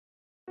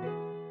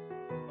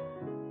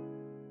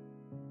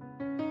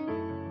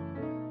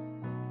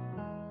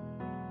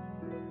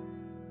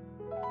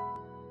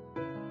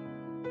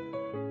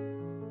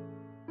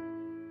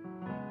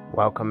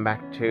welcome back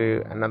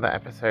to another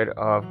episode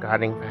of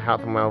Gardening for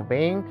Health and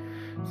Wellbeing.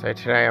 So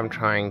today I'm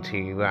trying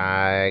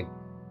to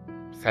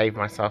save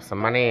myself some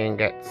money and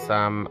get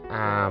some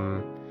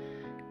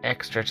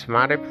extra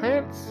tomato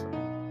plants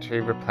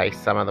to replace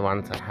some of the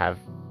ones that have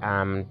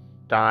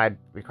died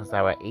because they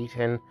were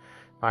eaten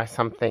by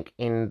something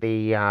in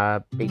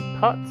the big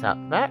pots out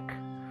the back.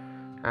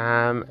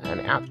 And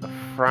out the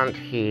front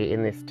here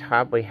in this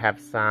tub we have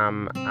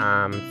some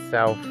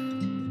self-sown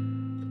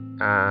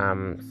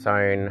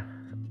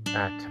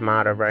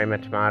Roma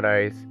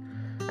tomatoes,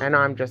 and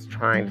I'm just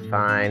trying to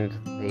find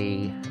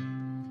the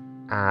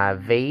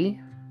V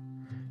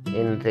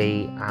in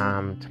the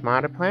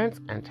tomato plants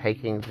and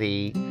taking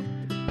the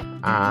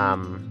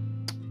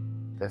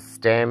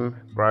stem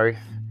growth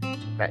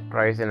that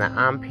grows in the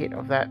armpit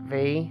of that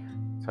V,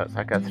 so it's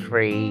like a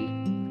three-part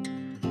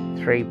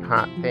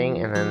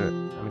thing, and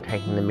then I'm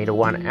taking the middle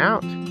one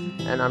out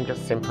and I'm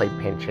just simply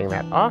pinching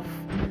that off.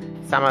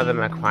 Some of them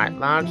are quite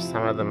large,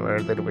 some of them are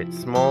a little bit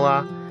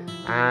smaller,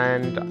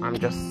 and I'm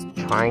just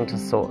trying to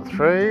sort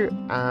through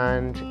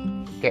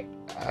and get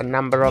a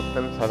number of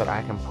them so that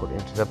I can put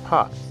into the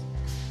pots.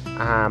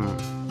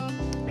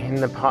 In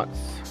the pots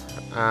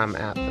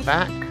out the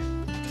back,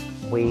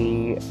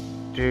 we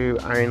do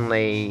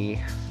only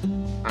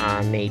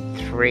need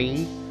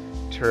 3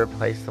 to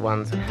replace the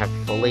ones that have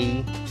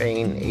fully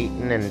been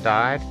eaten and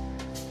died,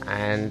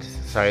 and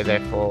so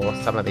therefore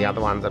some of the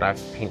other ones that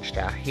I've pinched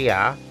out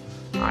here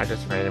I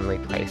just randomly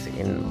place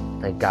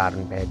in the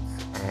garden beds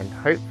and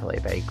hopefully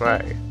they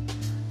grow,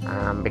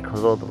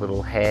 because all the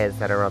little hairs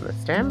that are on the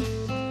stem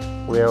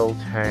will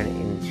turn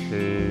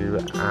into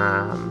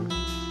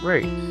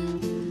roots,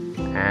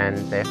 and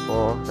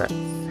therefore that's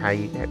how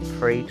you get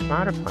free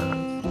tomato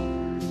plants.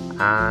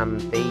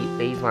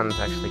 These ones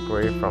actually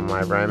grew from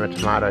my Roma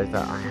tomatoes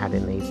that I had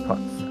in these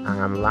pots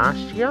last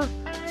year,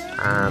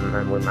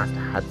 and we must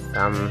have had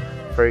some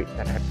fruit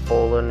that had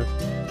fallen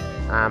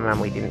and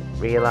we didn't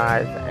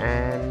realise,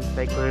 and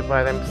they grew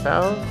by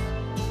themselves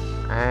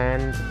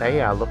and they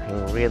are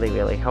looking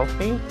really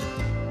healthy,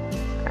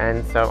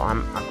 and so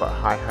I've got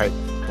high hopes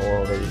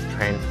for these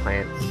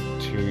transplants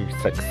to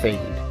succeed.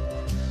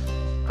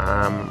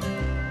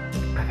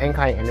 I think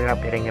I ended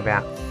up getting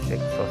about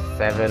 6 or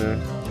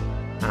 7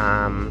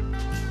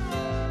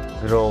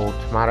 little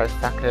tomato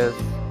suckers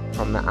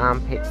from the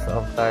armpits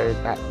of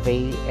that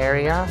V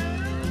area.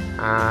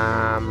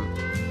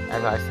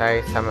 As I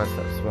say, some are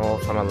small,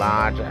 some are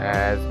large,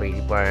 as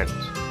we weren't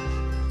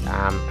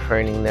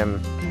pruning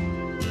them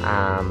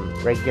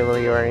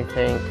regularly or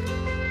anything.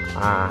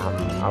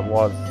 I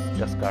was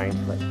just going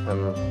to let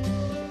them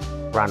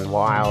run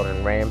wild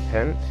and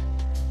rampant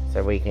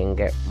so we can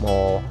get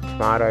more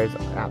tomatoes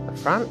out the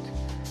front,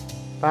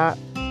 but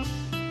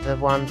the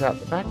ones out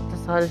the back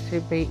decided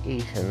to be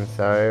eaten,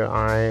 so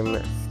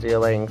I'm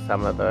stealing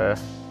some of the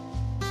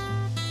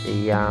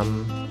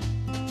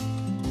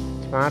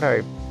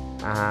tomato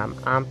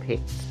armpit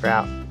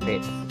sprout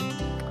bits.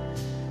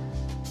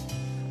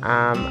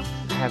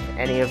 Have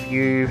any of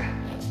you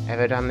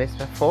ever done this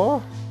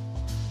before?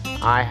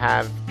 I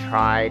have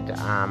tried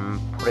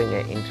putting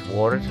it into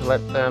water to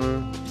let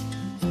them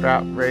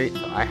sprout roots.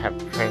 I have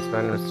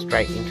transplanted them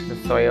straight into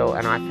the soil,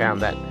 and I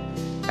found that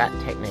that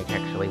technique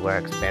actually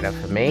works better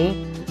for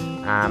me,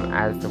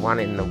 as the one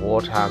in the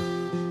water,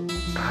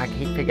 I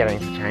keep forgetting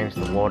to change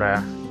the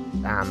water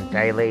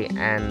daily,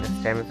 and the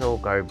stems all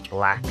go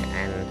black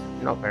and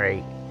not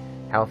very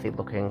healthy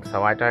looking,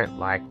 so I don't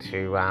like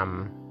to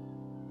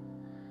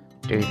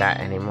do that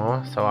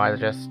anymore. So I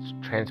just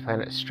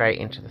transplant it straight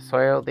into the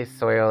soil. This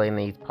soil in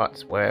these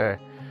pots were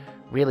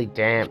really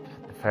damp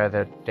the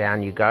further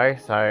down you go,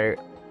 so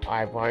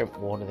I won't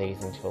water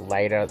these until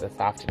later this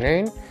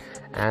afternoon,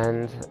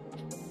 and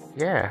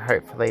yeah,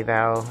 hopefully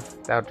they'll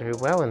do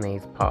well in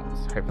these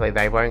pots. Hopefully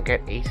they won't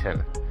get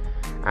eaten.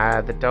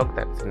 The dog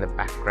that's in the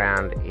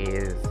background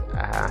is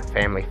a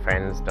family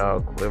friend's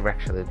dog. We're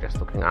actually just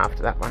looking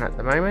after that one at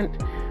the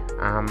moment.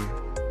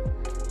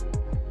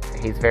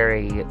 He's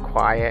very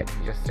quiet,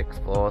 he just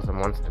explores and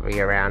wants to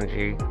be around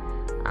you.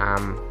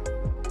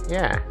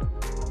 Yeah,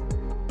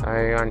 so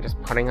I'm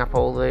just potting up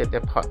all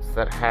the pots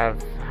that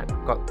have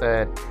got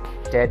the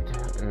dead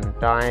and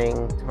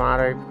dying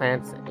tomato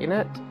plants in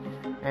it,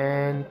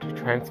 and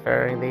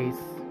transferring these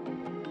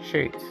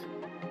shoots.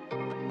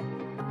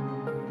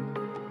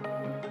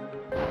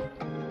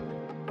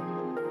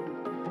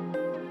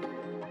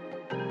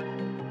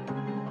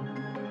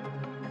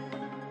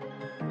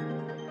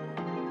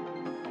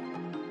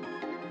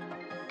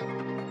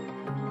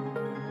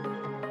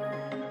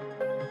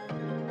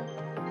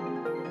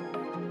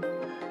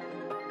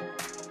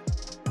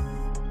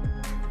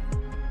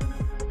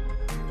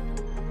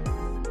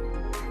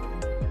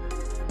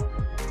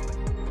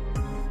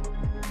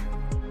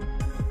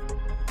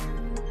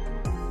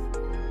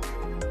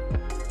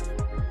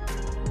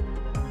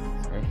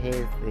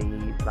 Here's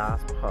the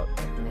last pot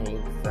that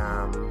needs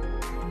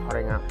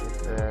potting up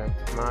with the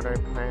tomato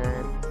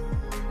plants.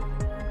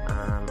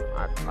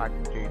 I'd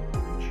like to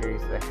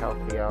choose the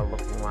healthier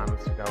looking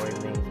ones to go in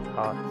these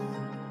pots,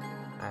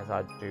 as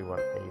I do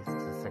want these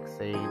to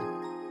succeed.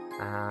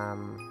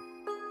 And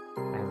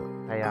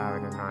they are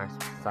in a nice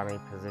sunny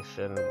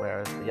position,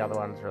 whereas the other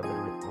ones are a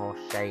little bit more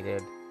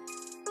shaded,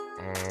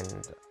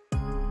 and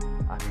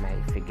I may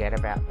forget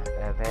about that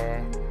they're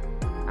there.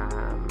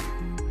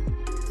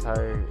 So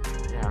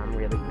yeah, I'm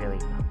really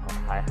got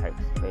high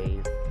hopes for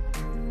these.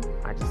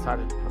 I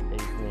decided to put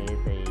these near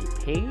the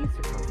peas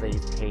because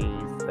these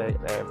peas,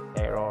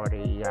 they're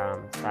already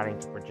starting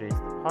to produce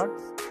the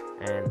pods,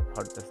 and the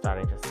pods are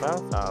starting to swell,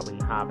 so I'll be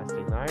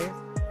harvesting those.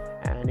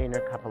 And in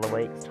a couple of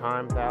weeks'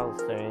 time, they'll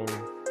soon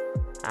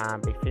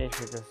be finished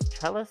with this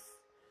trellis.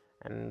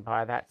 And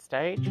by that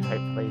stage,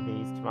 hopefully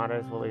these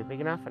tomatoes will be big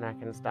enough, and I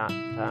can start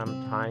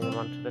tying them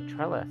onto the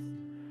trellis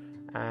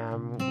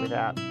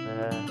without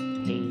the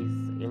peas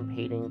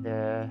impeding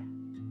the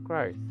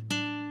growth.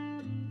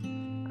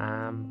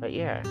 But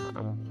yeah,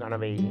 I'm going to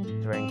be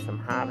doing some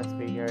harvest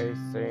videos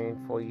soon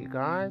for you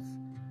guys,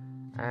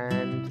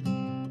 and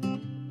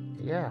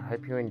yeah, I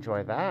hope you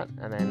enjoy that.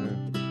 And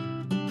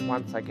then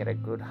once I get a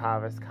good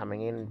harvest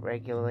coming in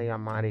regularly, I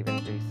might even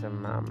do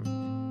some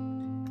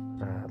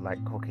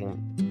like cooking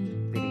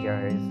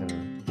videos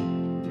and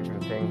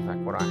different things,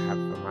 like what I have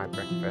for my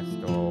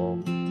breakfast or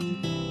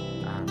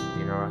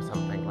dinner or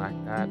something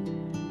like that.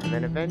 And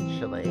then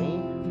eventually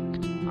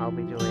I'll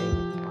be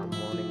doing my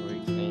morning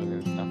routine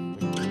and stuff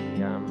with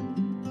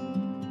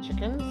the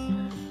chickens.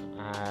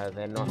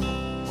 They're not at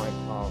the point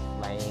of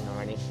laying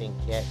or anything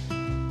yet,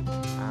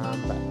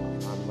 but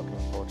I'm looking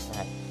forward to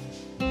that.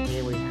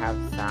 Here we have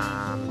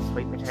some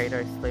sweet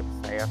potato slips.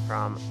 They are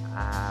from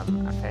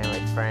a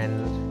family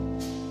friend.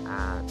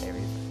 There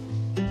is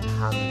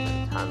tons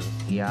and tons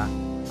here.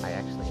 I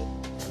actually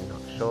am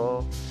not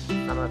sure.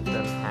 Some of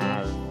them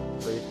have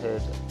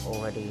rooted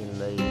already in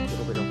the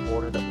little bit of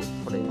water that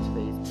we put into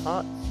these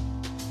pots.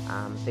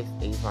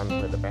 These ones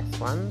were the best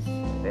ones.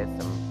 There's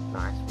some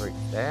nice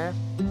roots there.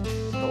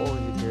 So all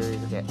you do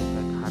is get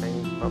the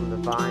cuttings from the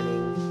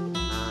vining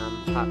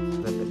parts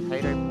of the sweet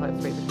potato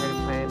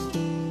plant,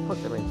 put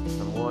them into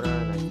some water,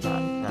 and they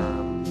start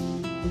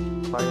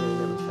cloning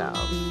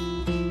themselves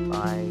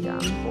by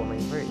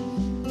forming roots.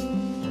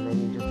 And then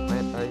you just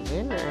plant those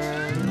in,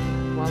 and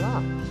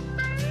voila,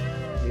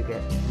 you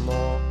get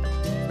more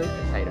sweet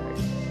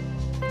potatoes.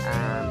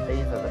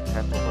 These are the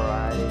purple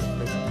variety of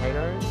sweet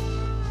potatoes.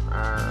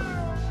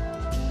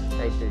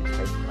 They do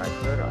taste quite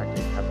good. I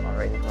do have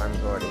orange ones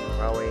already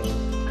growing,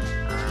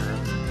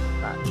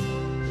 but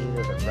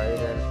either the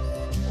rodents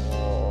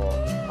or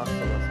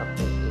possum or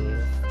something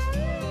is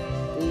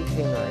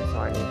eating those, so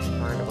I need to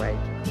find a way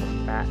to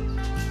combat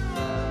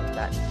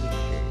that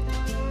issue.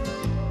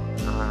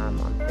 I'm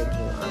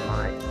thinking I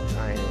might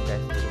try and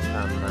invest in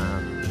some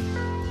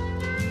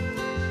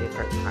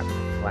different types of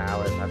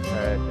flowers. I've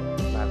heard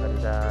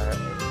lavender,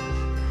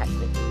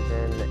 catnip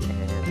even,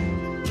 and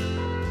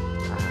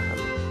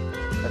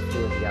a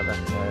few of the other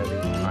herby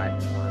type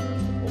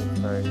ones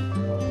also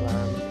will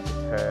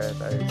deter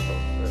those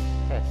sorts of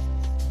pests.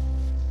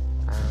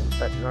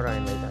 But not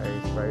only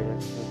those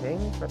rodents and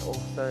things, but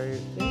also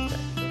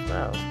insects as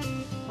well.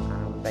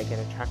 They get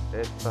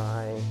attracted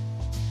by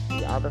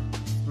the other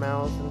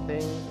smells and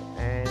things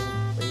and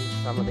leave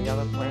some of the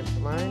other plants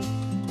alone.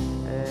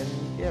 And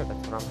yeah,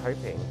 that's what I'm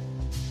hoping.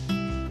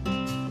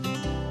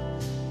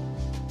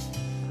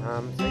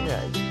 So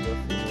yeah,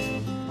 you'll see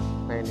me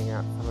planting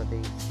out some of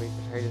these sweet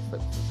potato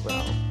slips as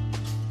well.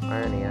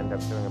 I only end up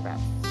doing about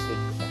 6,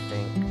 I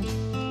think.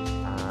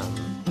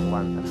 The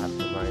ones that have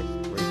the most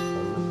roots on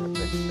them at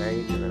this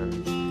stage, and then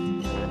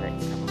in the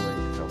next couple of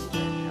weeks I'll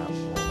branch out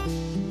more.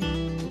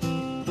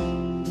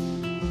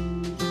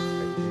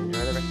 Hope you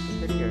enjoy the rest of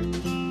the video.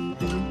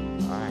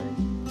 Bye.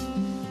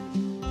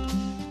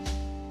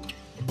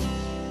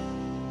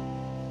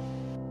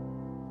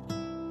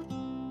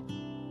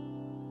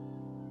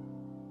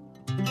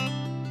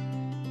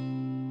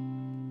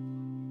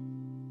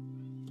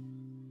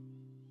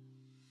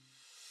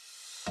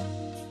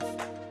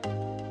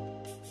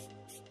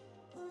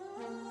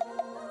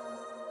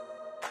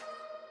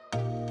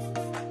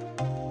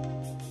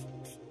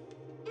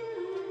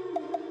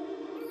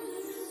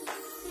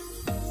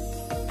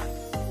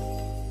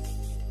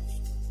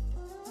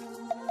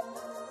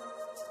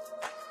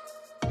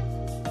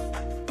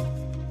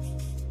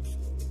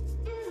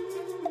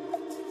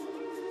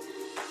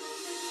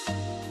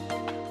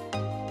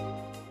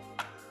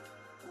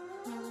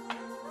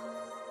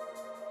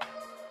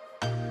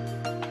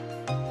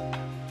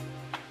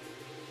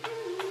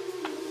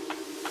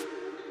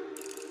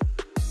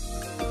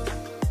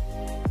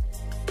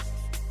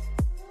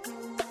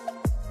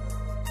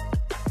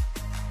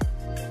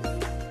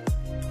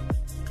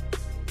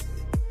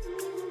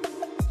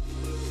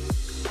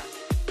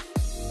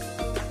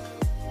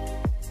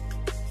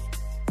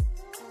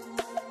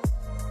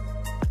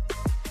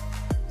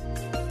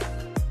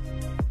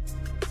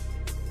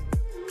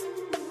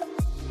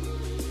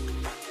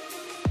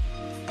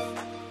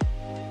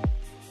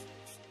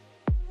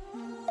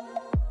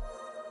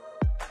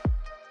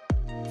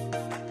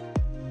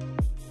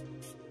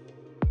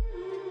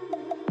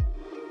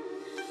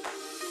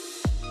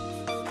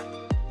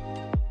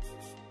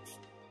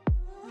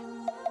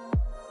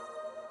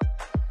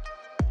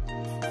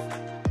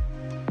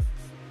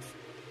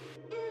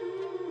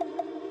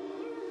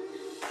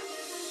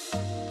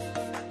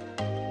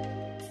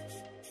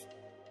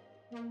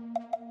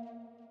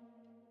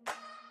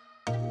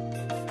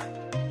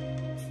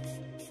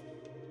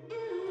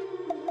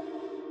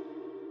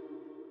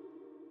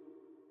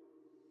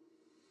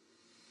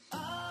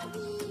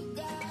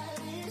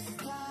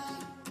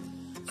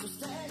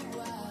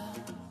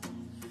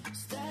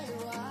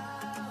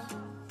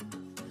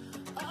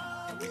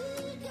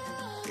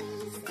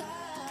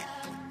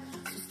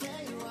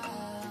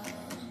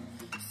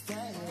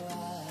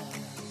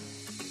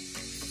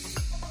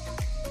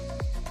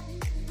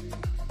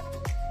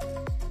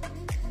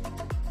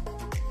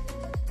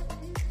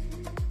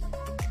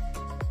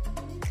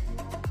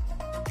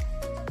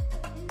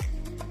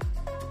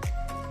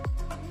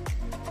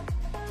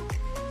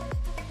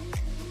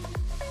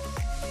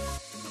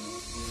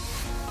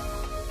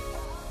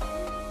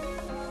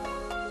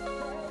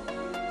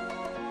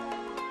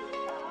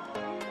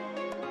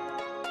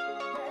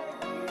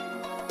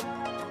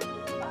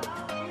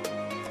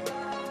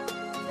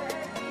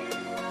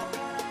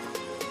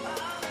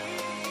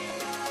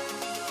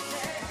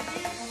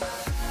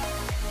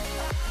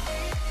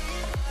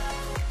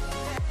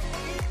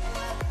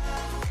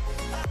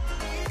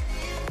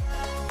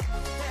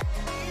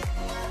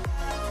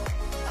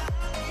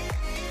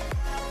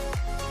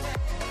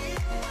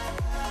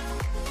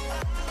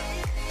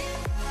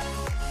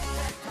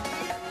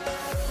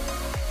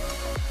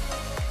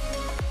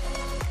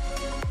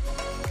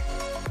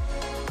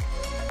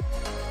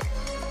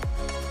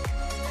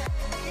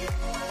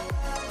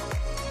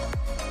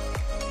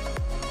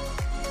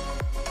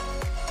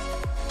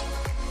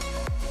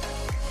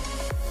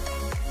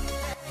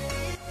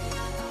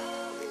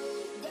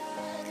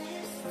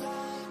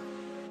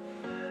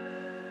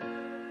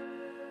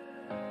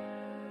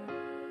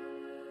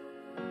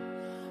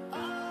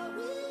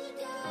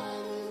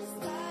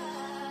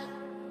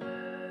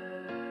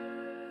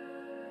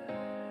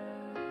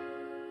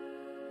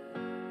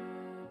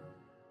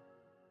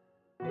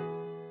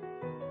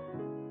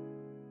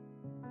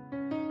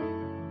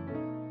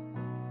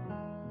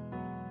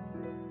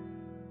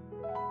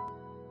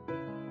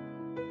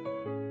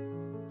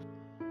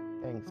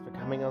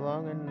 coming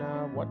along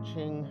and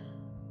watching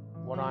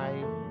what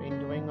I've been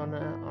doing on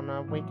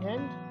a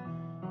weekend.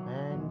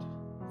 And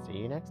see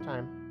you next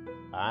time.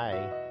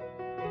 Bye.